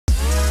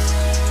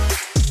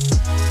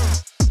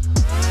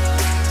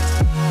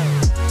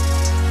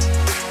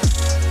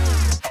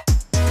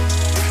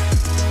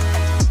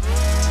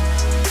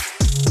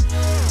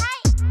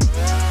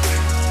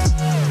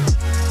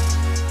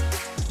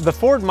The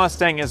Ford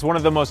Mustang is one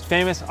of the most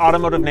famous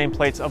automotive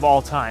nameplates of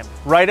all time,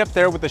 right up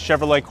there with the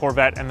Chevrolet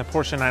Corvette and the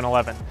Porsche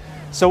 911.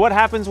 So what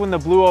happens when the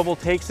Blue Oval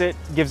takes it,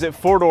 gives it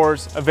 4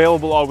 doors,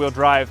 available all-wheel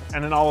drive,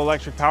 and an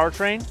all-electric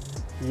powertrain?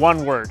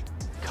 One word: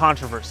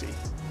 controversy.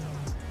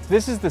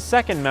 This is the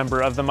second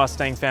member of the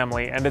Mustang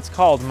family, and it's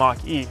called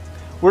Mach-E.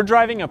 We're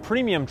driving a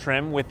premium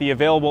trim with the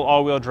available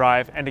all-wheel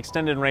drive and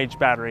extended range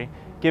battery,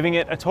 giving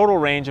it a total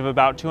range of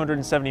about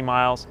 270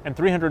 miles and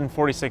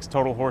 346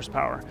 total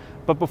horsepower.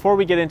 But before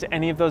we get into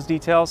any of those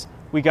details,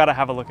 we gotta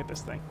have a look at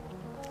this thing.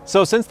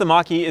 So since the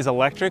Mach-E is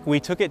electric,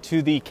 we took it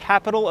to the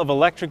capital of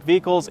electric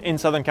vehicles in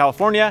Southern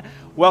California.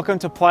 Welcome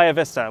to Playa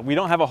Vista. We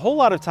don't have a whole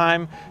lot of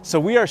time, so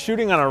we are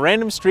shooting on a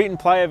random street in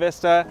Playa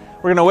Vista.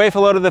 We're gonna wave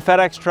hello to the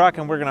FedEx truck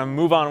and we're gonna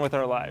move on with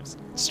our lives.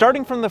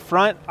 Starting from the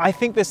front, I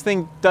think this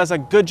thing does a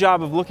good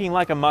job of looking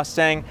like a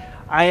Mustang.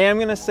 I am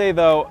gonna say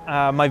though,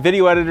 my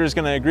video editor is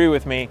gonna agree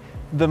with me,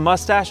 the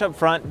mustache up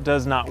front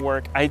does not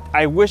work.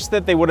 I wish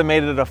that they would have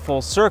made it a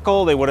full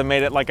circle, they would have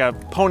made it like a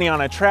pony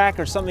on a track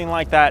or something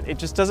like that. It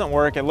just doesn't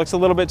work. It looks a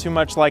little bit too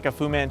much like a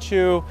Fu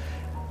Manchu.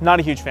 Not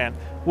a huge fan.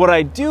 What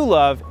I do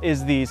love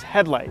is these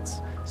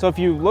headlights. So if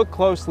you look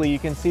closely, you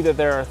can see that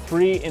there are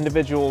 3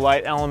 individual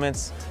light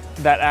elements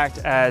that act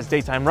as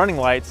daytime running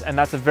lights, and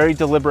that's a very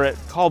deliberate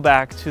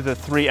callback to the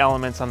 3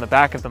 elements on the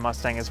back of the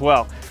Mustang as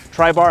well.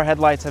 Tri-bar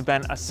headlights have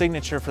been a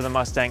signature for the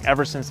Mustang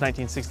ever since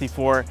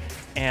 1964,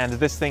 and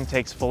this thing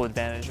takes full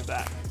advantage of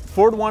that.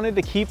 Ford wanted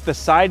to keep the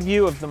side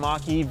view of the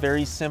Mach-E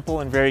very simple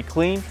and very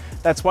clean.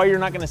 That's why you're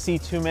not going to see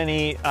too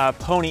many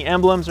pony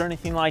emblems or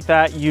anything like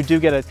that. You do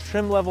get a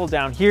trim level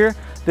down here.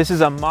 This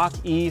is a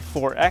Mach-E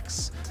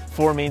 4X.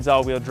 4 means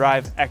all-wheel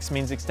drive, X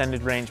means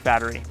extended range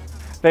battery.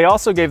 They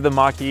also gave the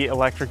Mach-E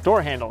electric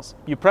door handles.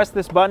 You press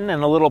this button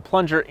and a little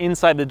plunger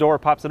inside the door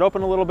pops it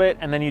open a little bit,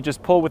 and then you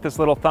just pull with this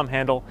little thumb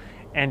handle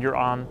and you're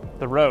on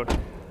the road.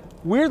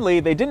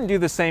 Weirdly, they didn't do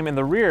the same in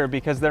the rear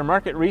because their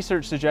market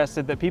research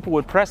suggested that people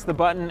would press the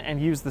button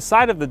and use the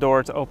side of the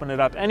door to open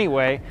it up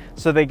anyway,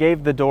 so they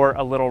gave the door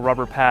a little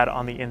rubber pad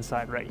on the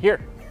inside right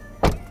here.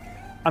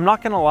 I'm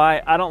not gonna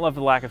lie, I don't love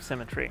the lack of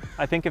symmetry.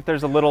 I think if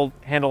there's a little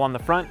handle on the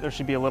front, there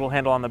should be a little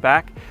handle on the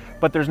back,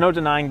 but there's no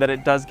denying that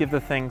it does give the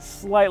thing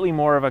slightly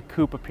more of a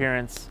coupe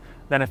appearance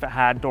than if it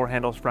had door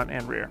handles front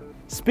and rear.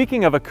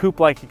 Speaking of a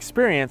coupe-like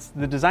experience,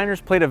 the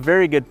designers played a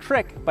very good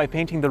trick by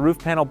painting the roof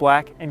panel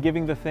black and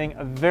giving the thing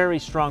a very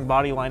strong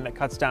body line that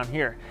cuts down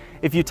here.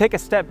 If you take a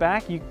step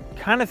back, you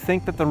kind of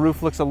think that the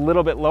roof looks a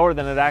little bit lower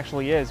than it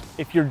actually is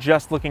if you're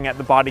just looking at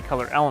the body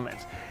color element.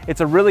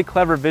 It's a really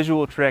clever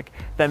visual trick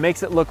that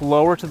makes it look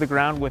lower to the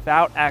ground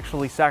without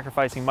actually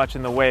sacrificing much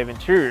in the way of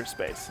interior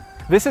space.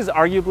 This is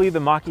arguably the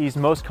Mach-E's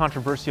most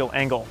controversial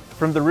angle.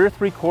 From the rear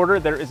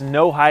 3/4, there is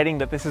no hiding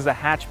that this is a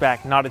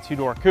hatchback, not a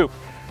 2-door coupe.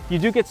 You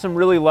do get some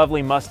really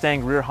lovely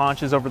Mustang rear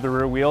haunches over the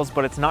rear wheels,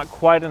 but it's not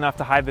quite enough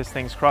to hide this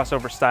thing's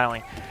crossover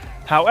styling.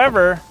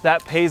 However,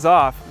 that pays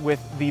off with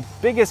the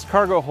biggest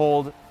cargo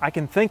hold I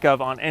can think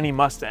of on any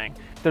Mustang.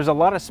 There's a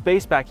lot of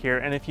space back here,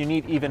 and if you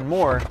need even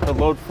more, the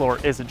load floor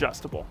is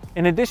adjustable.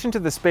 In addition to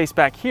the space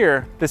back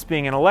here, this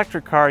being an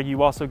electric car,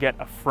 you also get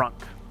a frunk.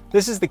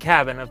 This is the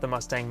cabin of the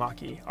Mustang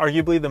Mach-E,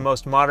 arguably the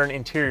most modern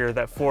interior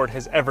that Ford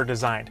has ever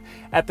designed.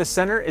 At the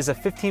center is a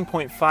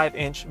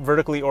 15.5-inch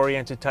vertically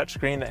oriented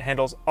touchscreen that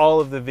handles all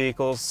of the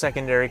vehicle's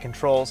secondary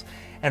controls,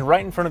 and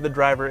right in front of the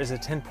driver is a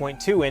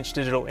 10.2-inch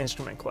digital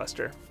instrument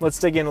cluster. Let's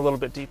dig in a little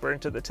bit deeper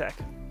into the tech.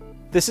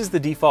 This is the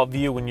default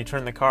view when you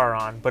turn the car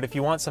on, but if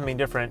you want something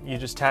different, you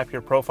just tap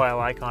your profile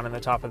icon in the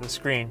top of the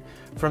screen.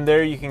 From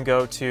there you can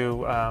go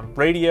to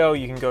radio,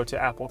 you can go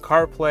to Apple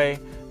CarPlay.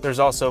 There's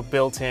also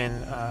built-in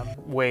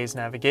Waze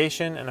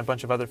navigation and a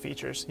bunch of other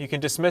features. You can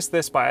dismiss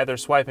this by either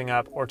swiping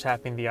up or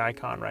tapping the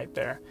icon right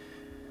there.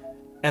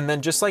 And then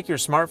just like your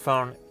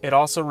smartphone, it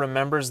also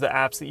remembers the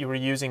apps that you were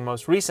using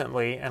most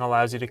recently and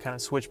allows you to kind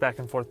of switch back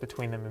and forth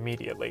between them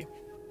immediately.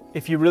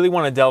 If you really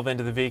want to delve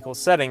into the vehicle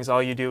settings,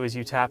 all you do is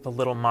you tap the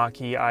little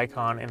Mach-E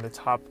icon in the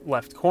top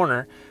left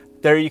corner.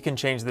 There you can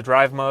change the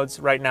drive modes.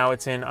 Right now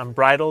it's in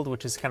Unbridled,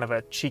 which is kind of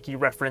a cheeky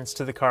reference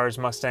to the car's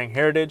Mustang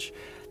heritage.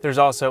 There's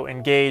also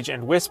Engage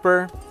and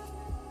Whisper.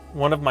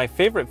 One of my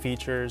favorite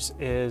features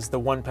is the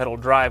one-pedal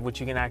drive, which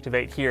you can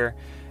activate here.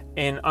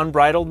 In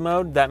Unbridled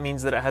mode, that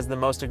means that it has the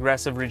most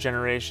aggressive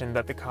regeneration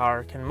that the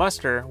car can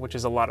muster, which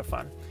is a lot of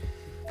fun.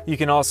 You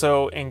can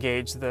also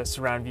engage the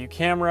surround view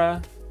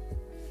camera.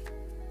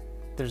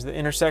 There's the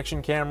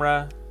intersection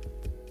camera.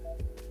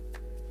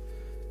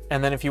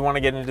 And then if you want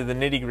to get into the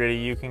nitty-gritty,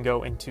 you can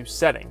go into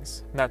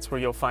settings. That's where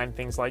you'll find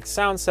things like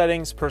sound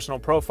settings, personal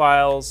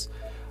profiles,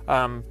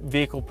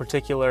 vehicle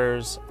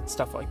particulars,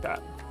 stuff like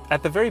that.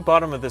 At the very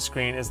bottom of the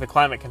screen is the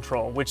climate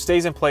control, which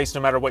stays in place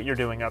no matter what you're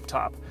doing up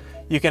top.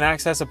 You can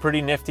access a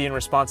pretty nifty and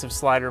responsive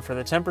slider for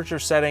the temperature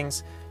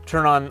settings,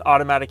 turn on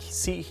automatic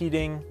seat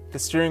heating, the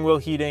steering wheel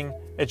heating,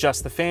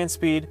 adjust the fan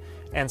speed,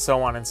 and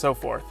so on and so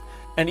forth.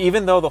 And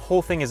even though the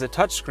whole thing is a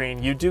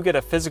touchscreen, you do get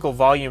a physical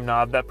volume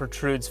knob that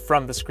protrudes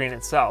from the screen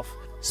itself.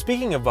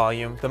 Speaking of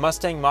volume, the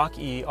Mustang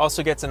Mach-E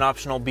also gets an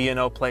optional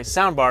B&O Play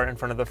soundbar in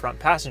front of the front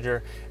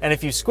passenger, and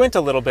if you squint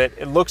a little bit,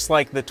 it looks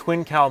like the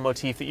twin cowl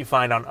motif that you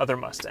find on other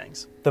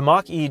Mustangs. The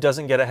Mach-E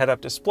doesn't get a head-up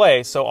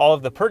display, so all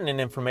of the pertinent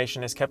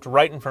information is kept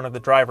right in front of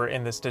the driver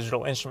in this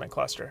digital instrument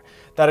cluster.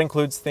 That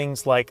includes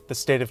things like the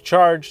state of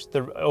charge,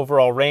 the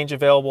overall range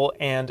available,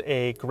 and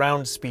a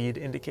ground speed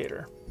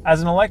indicator.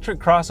 As an electric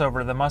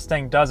crossover, the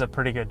Mustang does a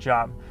pretty good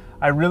job.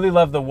 I really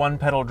love the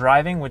one-pedal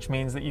driving, which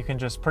means that you can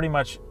just pretty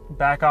much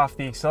back off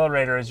the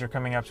accelerator as you're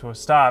coming up to a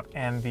stop,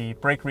 and the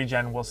brake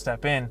regen will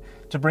step in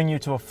to bring you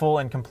to a full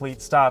and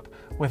complete stop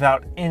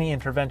without any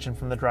intervention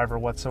from the driver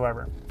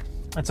whatsoever.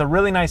 It's a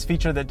really nice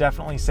feature that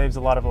definitely saves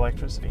a lot of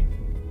electricity.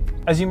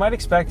 As you might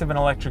expect of an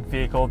electric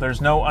vehicle,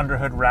 there's no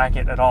underhood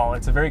racket at all.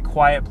 It's a very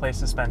quiet place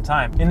to spend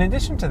time. In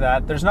addition to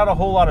that, there's not a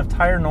whole lot of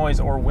tire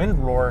noise or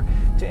wind roar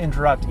to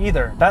interrupt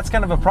either. That's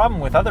kind of a problem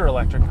with other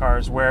electric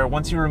cars, where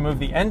once you remove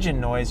the engine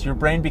noise, your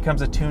brain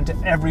becomes attuned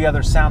to every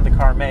other sound the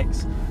car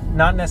makes.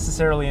 Not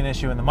necessarily an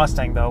issue in the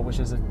Mustang though, which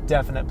is a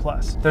definite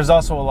plus. There's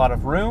also a lot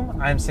of room.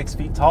 I'm 6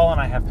 feet tall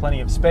and I have plenty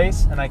of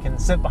space, and I can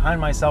sit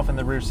behind myself in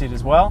the rear seat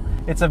as well.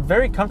 It's a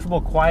very comfortable,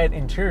 quiet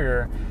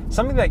interior,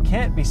 something that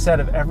can't be said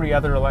of every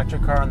other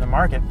electric car on the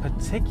market,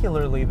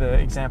 particularly the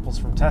examples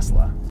from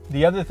Tesla.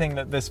 The other thing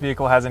that this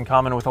vehicle has in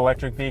common with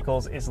electric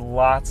vehicles is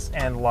lots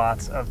and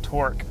lots of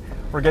torque.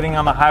 We're getting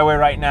on the highway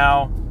right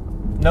now,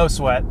 no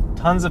sweat,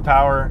 tons of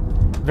power,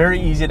 very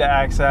easy to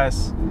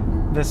access.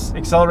 This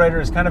accelerator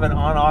is kind of an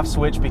on-off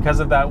switch because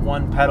of that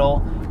one pedal.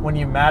 When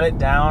you mat it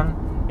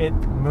down, it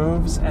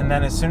moves, and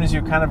then as soon as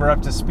you kind of are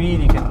up to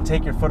speed, you can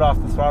take your foot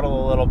off the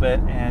throttle a little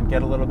bit and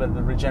get a little bit of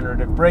the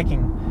regenerative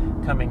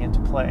braking coming into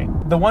play.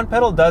 The one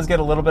pedal does get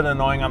a little bit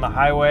annoying on the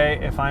highway.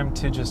 If I'm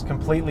to just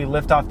completely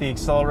lift off the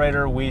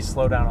accelerator, we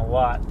slow down a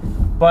lot,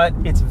 but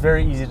it's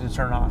very easy to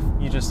turn off.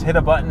 You just hit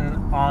a button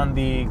on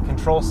the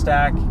control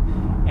stack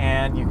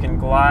and you can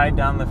glide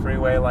down the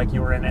freeway like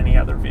you were in any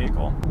other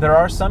vehicle. There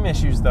are some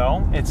issues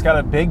though. It's got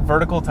a big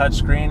vertical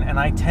touchscreen, and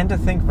I tend to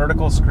think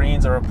vertical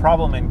screens are a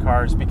problem in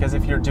cars because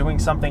if you're doing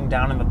something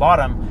down in the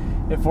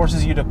bottom, it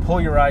forces you to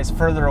pull your eyes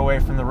further away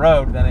from the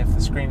road than if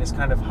the screen is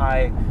kind of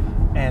high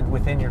and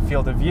within your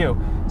field of view.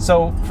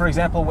 So for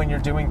example, when you're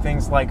doing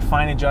things like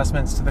fine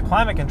adjustments to the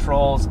climate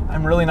controls,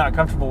 I'm really not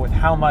comfortable with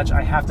how much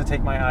I have to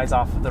take my eyes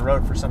off of the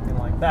road for something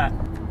like that.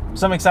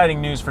 Some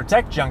exciting news for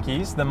tech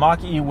junkies: the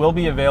Mach-E will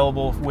be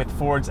available with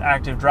Ford's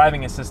Active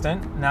Driving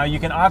Assistant. Now you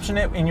can option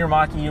it in your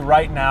Mach-E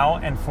right now,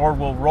 and Ford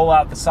will roll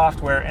out the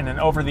software in an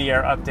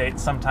over-the-air update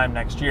sometime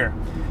next year.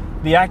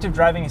 The Active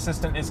Driving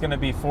Assistant is going to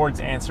be Ford's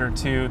answer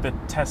to the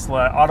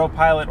Tesla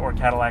Autopilot or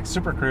Cadillac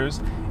Super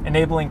Cruise,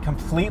 enabling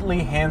completely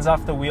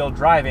hands-off-the-wheel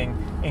driving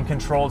in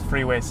controlled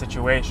freeway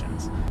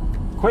situations.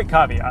 Quick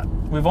caveat: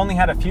 we've only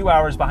had a few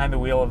hours behind the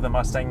wheel of the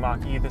Mustang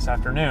Mach-E this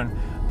afternoon,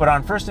 but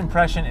on first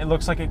impression, it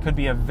looks like it could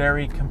be a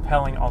very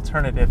compelling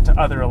alternative to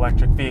other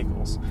electric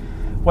vehicles.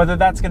 Whether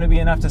that's going to be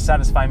enough to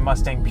satisfy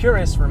Mustang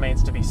purists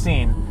remains to be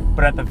seen,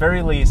 but at the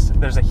very least,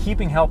 there's a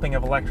heaping helping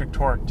of electric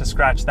torque to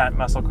scratch that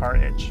muscle car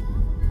itch.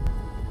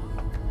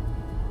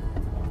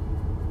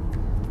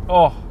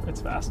 Oh,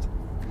 it's fast.